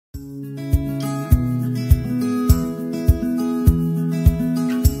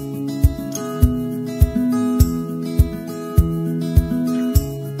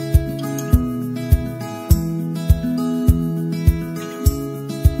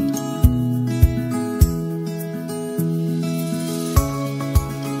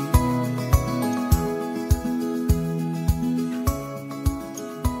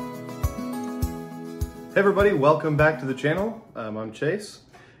everybody, welcome back to the channel. I'm Chase,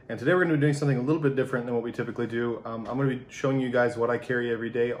 and today we're going to be doing something a little bit different than what we typically do. I'm going to be showing you guys what I carry every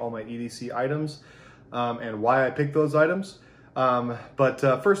day, all my EDC items, and why I pick those items.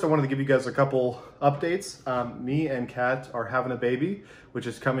 First I wanted to give you guys a couple updates. Me and Kat are having a baby, which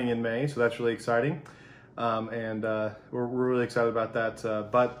is coming in May, so that's really exciting. We're really excited about that.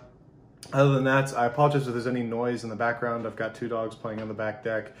 But other than that, I apologize if there's any noise in the background. I've got two dogs playing on the back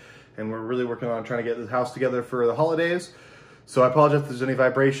deck, and we're really working on trying to get the house together for the holidays. So I apologize if there's any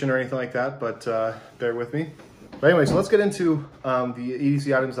vibration or anything like that, but bear with me. But anyway, so let's get into the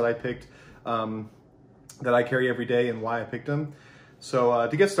EDC items that I picked, that I carry every day and why I picked them. So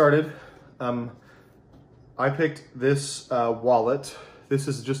to get started, I picked this wallet. This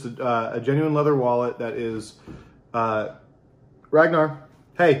is just a genuine leather wallet that is, Ragnar,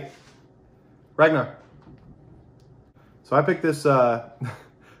 hey, Ragnar. So I picked this,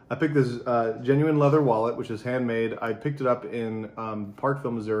 genuine leather wallet, which is handmade. I picked it up in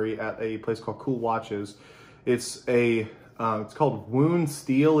Parkville, Missouri at a place called Cool Watches. It's called Wooon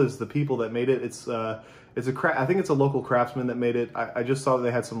Steel is the people that made it. I think it's a local craftsman that made it. I just saw that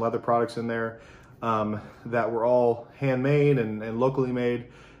they had some leather products in there that were all handmade and locally made.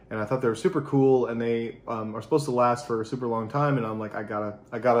 And I thought they were super cool, and they are supposed to last for a super long time. And I'm like, I gotta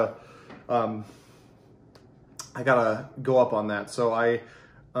go up on that. So I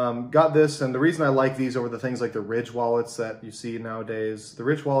got this, and the reason I like these over the things like the Ridge wallets that you see nowadays, the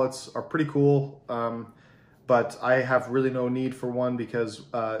Ridge wallets are pretty cool, but I have really no need for one because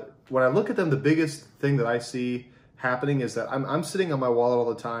when I look at them, the biggest thing that I see happening is that I'm sitting on my wallet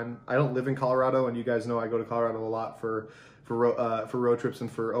all the time. I don't live in Colorado, and you guys know I go to Colorado a lot for road trips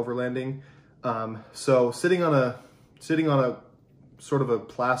and for overlanding. So sitting on a sort of a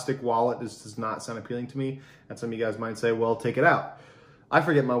plastic wallet does not sound appealing to me. And some of you guys might say, well, take it out. I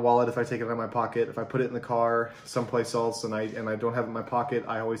forget my wallet if I take it out of my pocket. If I put it in the car someplace else and I don't have it in my pocket,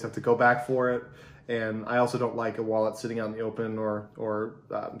 I always have to go back for it. And I also don't like a wallet sitting out in the open or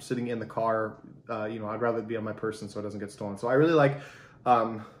sitting in the car. I'd rather it be on my person so it doesn't get stolen. So I really like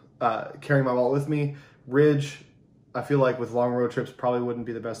carrying my wallet with me. Ridge, I feel like with long road trips probably wouldn't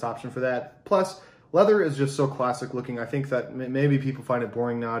be the best option for that. Plus, leather is just so classic looking. I think that maybe people find it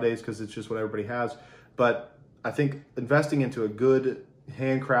boring nowadays because it's just what everybody has. But I think investing into a good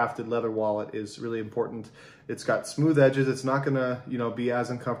handcrafted leather wallet is really important. It's got smooth edges. It's not gonna, be as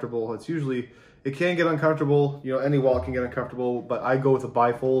uncomfortable. It can get uncomfortable. Any wallet can get uncomfortable, but I go with a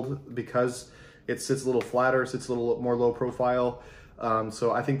bifold because it sits a little flatter, sits a little more low profile.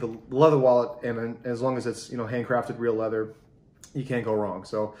 So I think the leather wallet, and as long as it's, handcrafted real leather, you can't go wrong.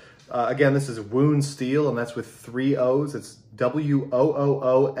 So again, this is Wooon Steel, and that's with 3 O's. It's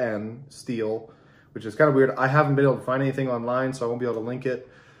W-O-O-O-N Steel, which is kind of weird. I haven't been able to find anything online, so I won't be able to link it.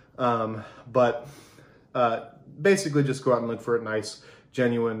 Basically just go out and look for a nice,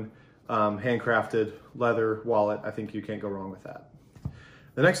 genuine, handcrafted leather wallet. I think you can't go wrong with that.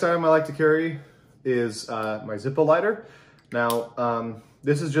 The next item I like to carry is my Zippo lighter. Now,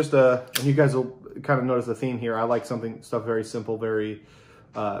 this is just and you guys will kind of notice the theme here. I like stuff very simple, very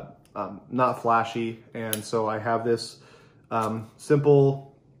not flashy. And so I have this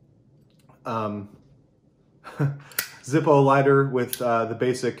simple Zippo lighter with the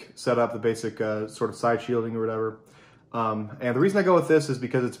basic setup, the basic sort of side shielding or whatever. And the reason I go with this is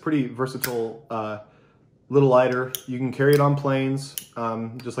because it's pretty versatile little lighter. You can carry it on planes,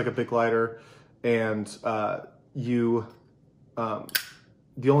 just like a big lighter. And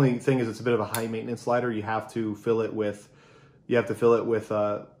the only thing is it's a bit of a high maintenance lighter. You have to fill it with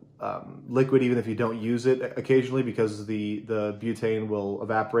liquid even if you don't use it occasionally, because the butane will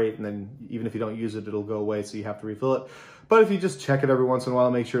evaporate, and then even if you don't use it, it'll go away, so you have to refill it. But if you just check it every once in a while,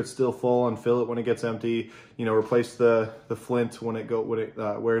 make sure it's still full and fill it when it gets empty, replace the flint when it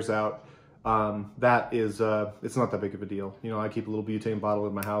wears out, that is it's not that big of a deal. I keep a little butane bottle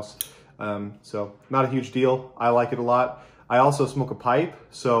in my house, so not a huge deal. I like it a lot. I also smoke a pipe,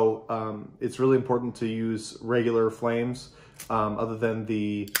 so it's really important to use regular flames other than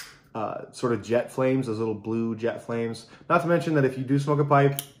the sort of jet flames, those little blue jet flames. Not to mention that if you do smoke a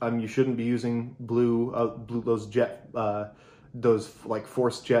pipe, you shouldn't be using those like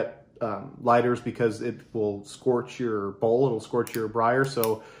forced jet lighters, because it will scorch your bowl, it'll scorch your briar.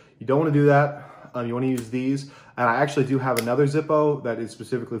 So you don't want to do that. You want to use these. And I actually do have another Zippo that is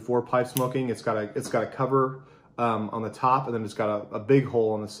specifically for pipe smoking. It's got a cover on the top, and then it's got a big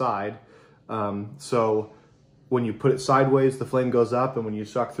hole on the side. So when you put it sideways, the flame goes up, and when you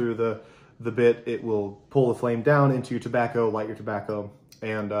suck through the bit, it will pull the flame down into your tobacco, light your tobacco,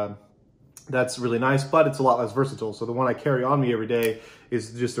 and That's really nice, but it's a lot less versatile. So the one I carry on me every day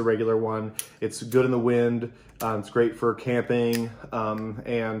is just a regular one. It's good in the wind. It's great for camping,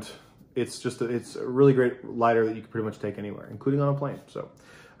 and it's a really great lighter that you can pretty much take anywhere, including on a plane. So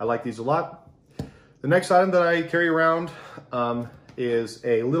I like these a lot. The next item that I carry around is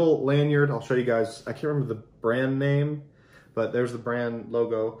a little lanyard. I'll show you guys. I can't remember the brand name, but there's the brand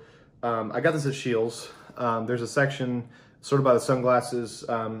logo. I got this at Scheels. There's a section sort of by the sunglasses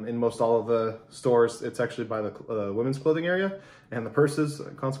in most all of the stores. It's actually by the women's clothing area and the purses,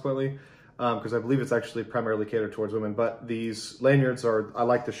 consequently, because I believe it's actually primarily catered towards women. But these lanyards I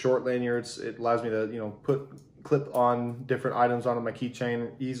like the short lanyards. It allows me to, clip on different items onto my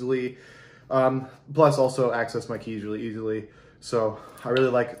keychain easily, plus also access my keys really easily. So I really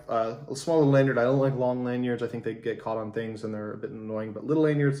like a small little lanyard. I don't like long lanyards. I think they get caught on things and they're a bit annoying, but little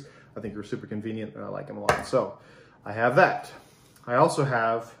lanyards I think are super convenient and I like them a lot. So I have that. I also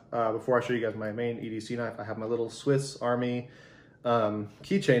have, before I show you guys my main EDC knife, I have my little Swiss Army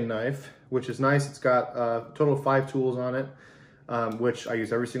keychain knife, which is nice. It's got a total of 5 tools on it, which I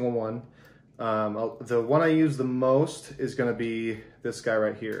use every single one. The one I use the most is going to be this guy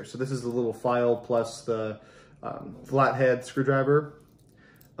right here. So this is the little file plus the flathead screwdriver,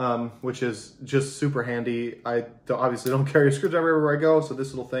 which is just super handy. I obviously don't carry a screwdriver everywhere I go, so this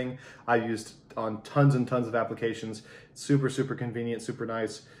little thing I used on tons and tons of applications. Super, super convenient, super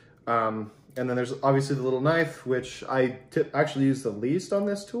nice. And then there's obviously the little knife, which I actually use the least on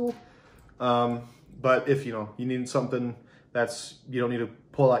this tool. But if you need something you don't need to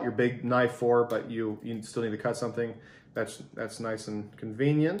pull out your big knife for, but you still need to cut something, that's nice and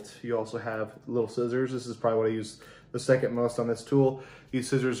convenient. You also have little scissors. This is probably what I use the second most on this tool. These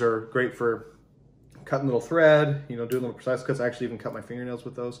scissors are great for cutting little thread, doing little precise cuts. I actually even cut my fingernails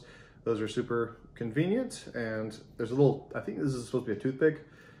with those. Those are super convenient. And there's a little, I think this is supposed to be a toothpick.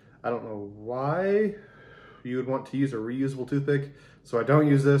 I don't know why you would want to use a reusable toothpick. So I don't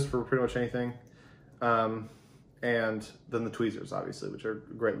use this for pretty much anything. And then the tweezers, obviously, which are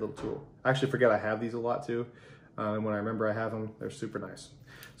a great little tool. I actually forget I have these a lot too. And when I remember I have them, they're super nice.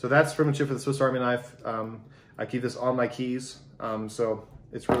 So that's pretty much it for the Swiss Army knife. I keep this on my keys. So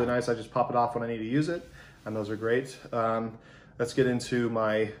it's really nice. I just pop it off when I need to use it. And those are great. Let's get into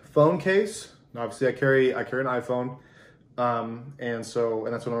my phone case. Obviously I carry an iPhone. And that's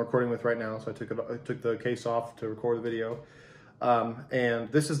what I'm recording with right now. So I took the case off to record the video.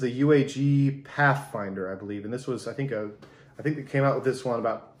 And this is the UAG Pathfinder, I believe. And this was, I think they came out with this one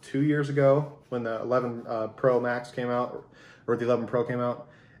about 2 years ago when the 11 Pro Max came out, or the 11 Pro came out.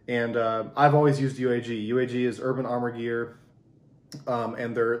 And I've always used UAG. UAG is Urban Armor Gear,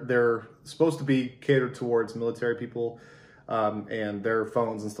 and they're supposed to be catered towards military people and their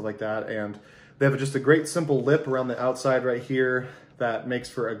phones and stuff like that. And they have just a great simple lip around the outside right here that makes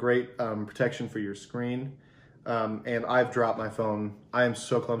for a great protection for your screen. And I've dropped my phone. I am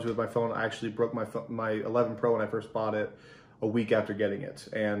so clumsy with my phone. I actually broke my 11 Pro when I first bought it a week after getting it,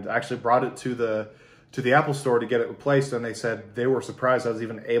 and I actually brought it to the Apple store to get it replaced, and they said they were surprised I was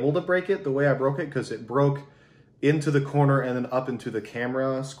even able to break it the way I broke it, because it broke into the corner and then up into the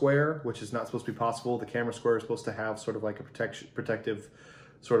camera square, which is not supposed to be possible. The camera square is supposed to have sort of like a protective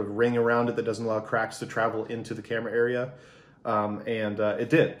sort of ring around it that doesn't allow cracks to travel into the camera area. It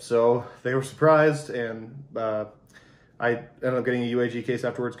did. So they were surprised, and I ended up getting a UAG case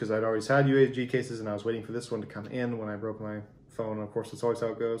afterwards because I'd always had UAG cases, and I was waiting for this one to come in when I broke my phone. And of course, that's always how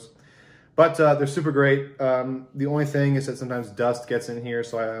it goes. But they're super great. The only thing is that sometimes dust gets in here,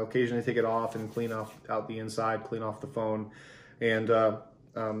 so I occasionally take it off and clean out the inside, clean off the phone. And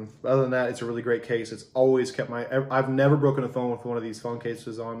other than that, it's a really great case. It's always kept I've never broken a phone with one of these phone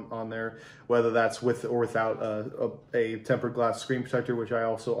cases on there, whether that's with or without a tempered glass screen protector, which I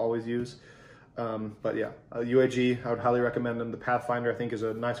also always use. But yeah, UAG, I would highly recommend them. The Pathfinder, I think, is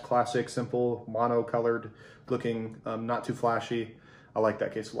a nice classic, simple, mono-colored looking, not too flashy. I like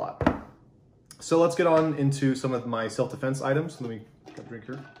that case a lot. So let's get on into some of my self-defense items. Let me get a drink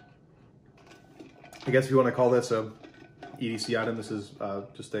here. I guess if you want to call this a EDC item, this is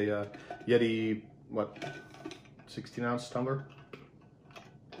just a YETI, 16-ounce tumbler.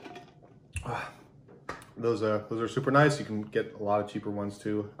 Those are super nice. You can get a lot of cheaper ones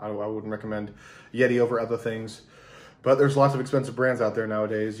too. I wouldn't recommend YETI over other things, but there's lots of expensive brands out there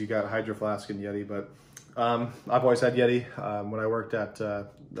nowadays. You got Hydro Flask and YETI, but I've always had YETI. When I worked at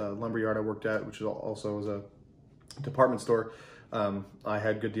the lumberyard I worked at, which also was a department store, I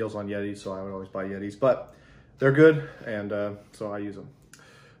had good deals on YETI, so I would always buy YETIs. But they're good, and so I use them.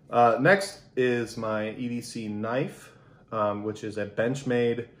 Next is my EDC knife, which is a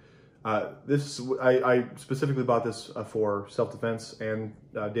Benchmade I specifically bought this for self-defense and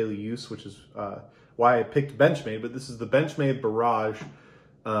daily use, which is why I picked Benchmade, but this is the Benchmade Barrage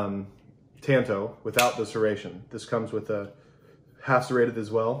Tanto without the serration. This comes with a half serrated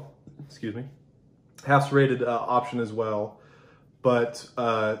as well, excuse me, half serrated option as well, but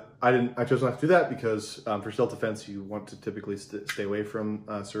I chose not to do that because for self-defense you want to typically stay away from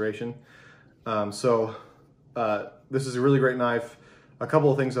serration. This is a really great knife. A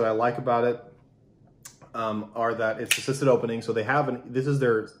couple of things that I like about it are that it's assisted opening. So they have this is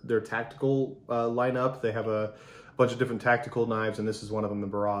their tactical lineup. They have a bunch of different tactical knives, and this is one of them, the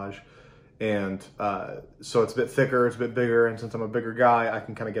Barrage. And so it's a bit thicker, it's a bit bigger, and since I'm a bigger guy, I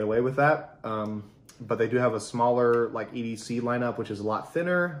can kind of get away with that. But they do have a smaller like EDC lineup, which is a lot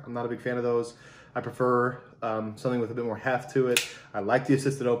thinner. I'm not a big fan of those. I prefer something with a bit more heft to it. I like the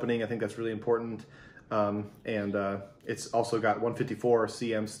assisted opening. I think that's really important. It's also got 154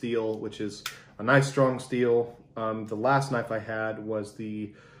 cm steel, which is a nice strong steel. The last knife I had was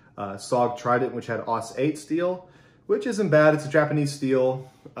the SOG Trident, which had AUS 8 steel, which isn't bad. It's a Japanese steel,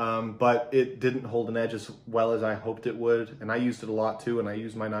 but it didn't hold an edge as well as I hoped it would. And I used it a lot too, and I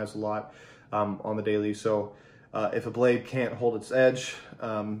use my knives a lot on the daily. So if a blade can't hold its edge,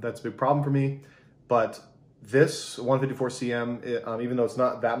 that's a big problem for me. But this 154 cm, even though it's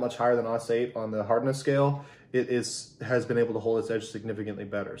not that much higher than AUS 8 on the hardness scale, has been able to hold its edge significantly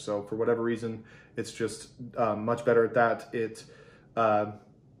better. So for whatever reason, it's just much better at that.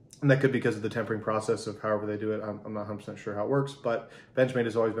 And that could be because of the tempering process of however they do it. I'm not 100% sure how it works, but Benchmade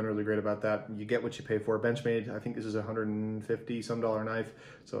has always been really great about that. You get what you pay for. Benchmade, I think this is a $150 some knife,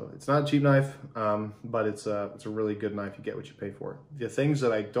 so it's not a cheap knife, but it's a really good knife. You get what you pay for. The things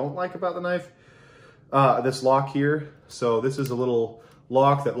that I don't like about the knife, this lock here. So this is a little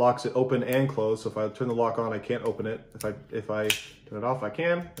lock that locks it open and closed. So if I turn the lock on, I can't open it. If I turn it off, I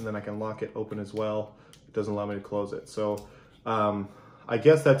can, and then I can lock it open as well. It doesn't allow me to close it. So I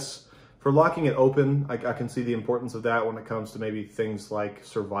guess that's for locking it open. I can see the importance of that when it comes to maybe things like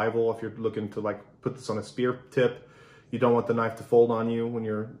survival. If you're looking to like put this on a spear tip, you don't want the knife to fold on you when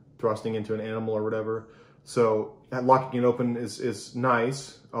you're thrusting into an animal or whatever. So locking it open is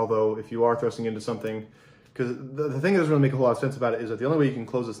nice. Although if you are thrusting into something, because the thing that doesn't really make a whole lot of sense about it is that the only way you can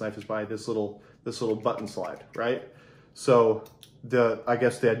close this knife is by this little button slide, right? So I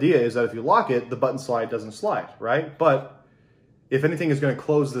guess the idea is that if you lock it, the button slide doesn't slide, right? But if anything is going to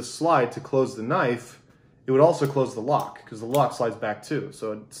close this slide to close the knife, it would also close the lock because the lock slides back too.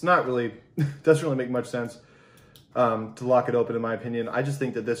 So it's not really, doesn't really make much sense to lock it open in my opinion. I just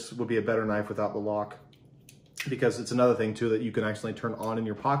think that this would be a better knife without the lock, because it's another thing too that you can actually turn on in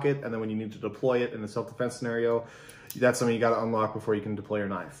your pocket, and then when you need to deploy it in a self-defense scenario, that's something you got to unlock before you can deploy your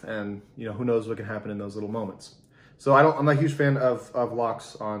knife. And you know, who knows what can happen in those little moments. So I'm not a huge fan of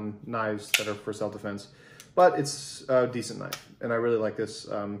locks on knives that are for self-defense, but it's a decent knife, and I really like this.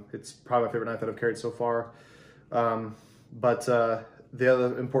 It's probably my favorite knife that I've carried so far. But the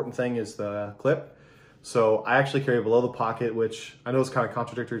other important thing is the clip. So I actually carry below the pocket, which I know is kind of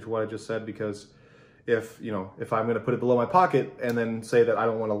contradictory to what I just said, because if I'm going to put it below my pocket and then say that I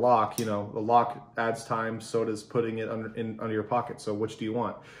don't want a lock, the lock adds time, so does putting it under your pocket. So which do you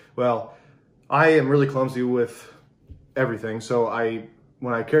want? Well, I am really clumsy with everything. So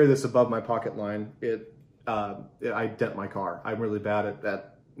when I carry this above my pocket line, I dent my car. I'm really bad at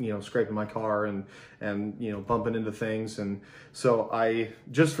scraping my car and bumping into things. And so I,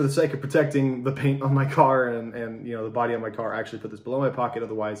 just for the sake of protecting the paint on my car and the body on my car, I actually put this below my pocket.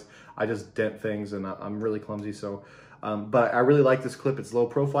 Otherwise I just dent things, and I'm really clumsy. So, but I really like this clip. It's low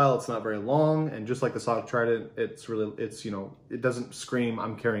profile. It's not very long. And just like the SOG Trident, it doesn't scream,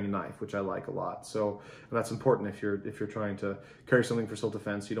 I'm carrying a knife, which I like a lot. So, and that's important if you're trying to carry something for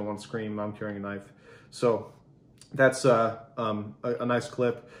self-defense. You don't want to scream, I'm carrying a knife. So that's a nice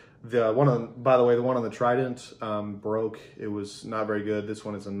clip. By the way, the one on the Trident broke. It was not very good. This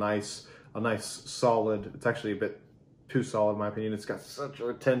one is a nice solid. It's actually a bit too solid in my opinion. It's got such a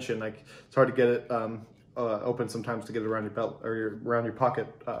retention. Like, it's hard to get it open sometimes to get it around your belt or around your pocket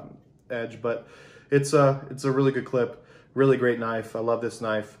edge. But it's a really good clip. Really great knife. I love this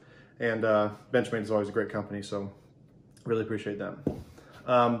knife. And Benchmade is always a great company, so really appreciate them.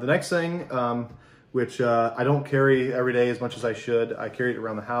 The next thing, which I don't carry every day as much as I should. I carry it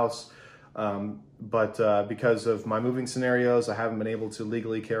around the house, but because of my moving scenarios, I haven't been able to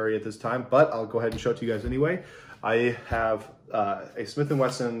legally carry it this time, but I'll go ahead and show it to you guys anyway. I have a Smith &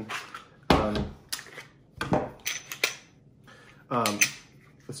 Wesson, M&P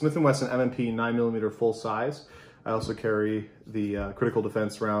 9mm full size. I also carry the critical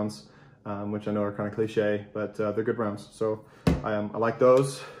defense rounds, which I know are kind of cliche, but they're good rounds. So I like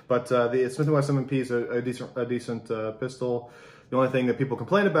those. But the Smith & Wesson MP is a decent pistol. The only thing that people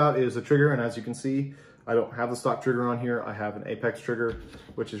complain about is the trigger, and as you can see, I don't have the stock trigger on here. I have an Apex trigger,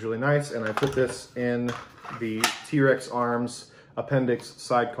 which is really nice, and I put this in the TRex Arms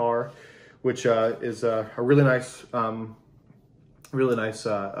Sidecar, which is a really nice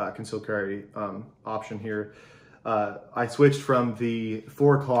concealed carry option here. I switched from the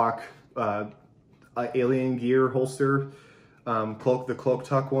 4 o'clock Alien Gear holster, the cloak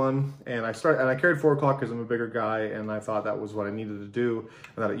tuck one, and I carried 4 o'clock because I'm a bigger guy, and I thought that was what I needed to do,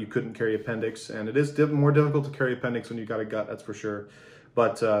 and that you couldn't carry appendix, and it is more difficult to carry appendix when you got a gut, that's for sure.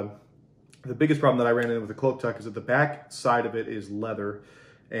 But the biggest problem that I ran into with the cloak tuck is that the back side of it is leather,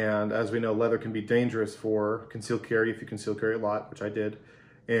 and as we know, leather can be dangerous for concealed carry if you conceal carry a lot, which I did,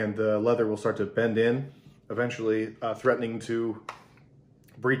 and the leather will start to bend in, eventually threatening to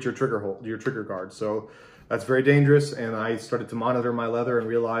breach your trigger guard. So that's very dangerous, and I started to monitor my leather and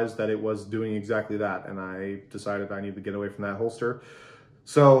realized that it was doing exactly that, and I decided I needed to get away from that holster.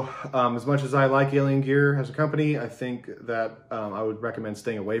 So as much as I like Alien Gear as a company, I think that I would recommend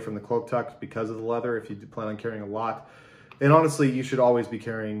staying away from the cloak tuck because of the leather if you plan on carrying a lot. And honestly, you should always be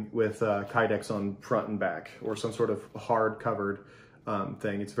carrying with Kydex on front and back, or some sort of hard covered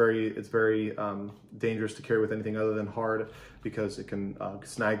thing. It's very dangerous to carry with anything other than hard, because it can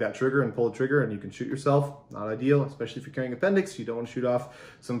snag that trigger and pull the trigger and you can shoot yourself. Not ideal, especially if you're carrying appendix. You don't want to shoot off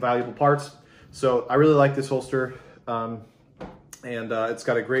some valuable parts. So I really like this holster, and it's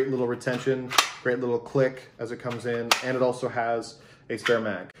got a great little retention, great little click as it comes in, and it also has a spare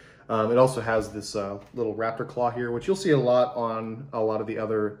mag. It also has this little raptor claw here, which you'll see a lot on a lot of the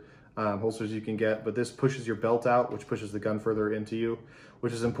other holsters you can get, but this pushes your belt out, which pushes the gun further into you,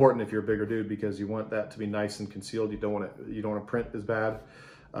 which is important if you're a bigger dude, because you want that to be nice and concealed. You don't want to print as bad.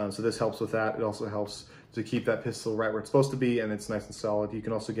 So this helps with that. It also helps to keep that pistol right where it's supposed to be, and it's nice and solid. You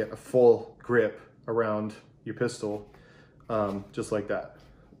can also get a full grip around your pistol, just like that,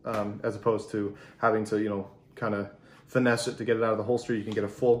 as opposed to having to, you know, kind of finesse it to get it out of the holster. You can get a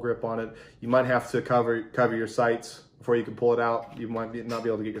full grip on it. You might have to cover your sights before you can pull it out. You might not be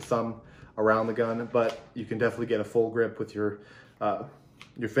able to get your thumb around the gun, but you can definitely get a full grip with your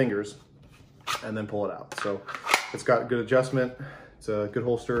fingers and then pull it out. So it's got good adjustment. It's a good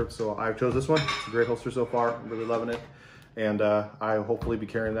holster, so I chose this one. It's a great holster so far. I'm really loving it, and I'll hopefully be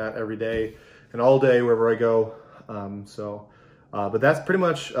carrying that every day and all day wherever I go. But that's pretty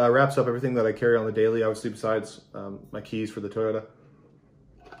much wraps up everything that I carry on the daily, obviously, besides my keys for the Toyota.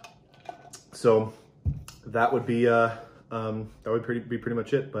 So that would be pretty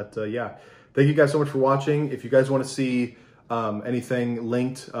much it. But yeah, thank you guys so much for watching. If you guys want to see anything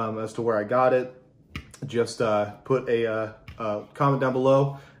linked as to where I got it, just put a comment down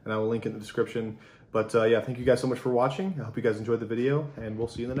below, and I will link it in the description. But yeah, thank you guys so much for watching. I hope you guys enjoyed the video, and we'll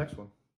see you in the next one.